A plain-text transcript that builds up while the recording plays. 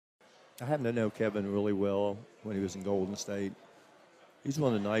I happen to know Kevin really well when he was in Golden State. He's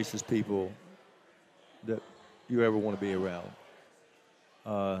one of the nicest people that you ever want to be around.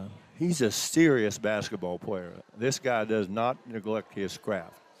 He's a serious basketball player. This guy does not neglect his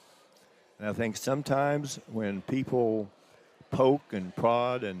craft. And I think sometimes when people poke and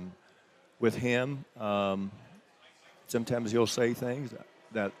prod and with him, sometimes he'll say things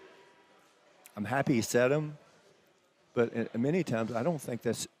that I'm happy he said them, but many times I don't think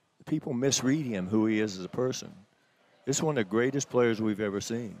that's people misread him, who he is as a person. This is one of the greatest players we've ever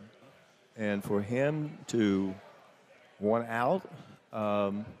seen. And for him to want out,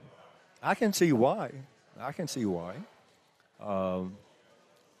 I can see why. I can see why.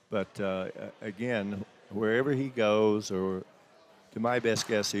 But again, wherever he goes, or to my best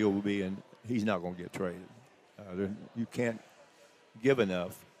guess, he'll be in. He's not going to get traded. You can't give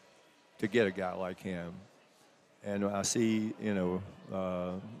enough to get a guy like him. And I see,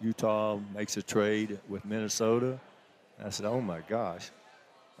 Utah makes a trade with Minnesota. I said, oh my gosh,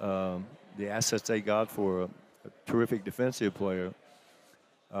 the assets they got for a terrific defensive player.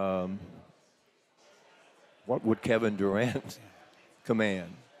 What would Kevin Durant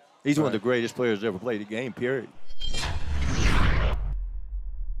command? He's one of the greatest players to ever play the game, period.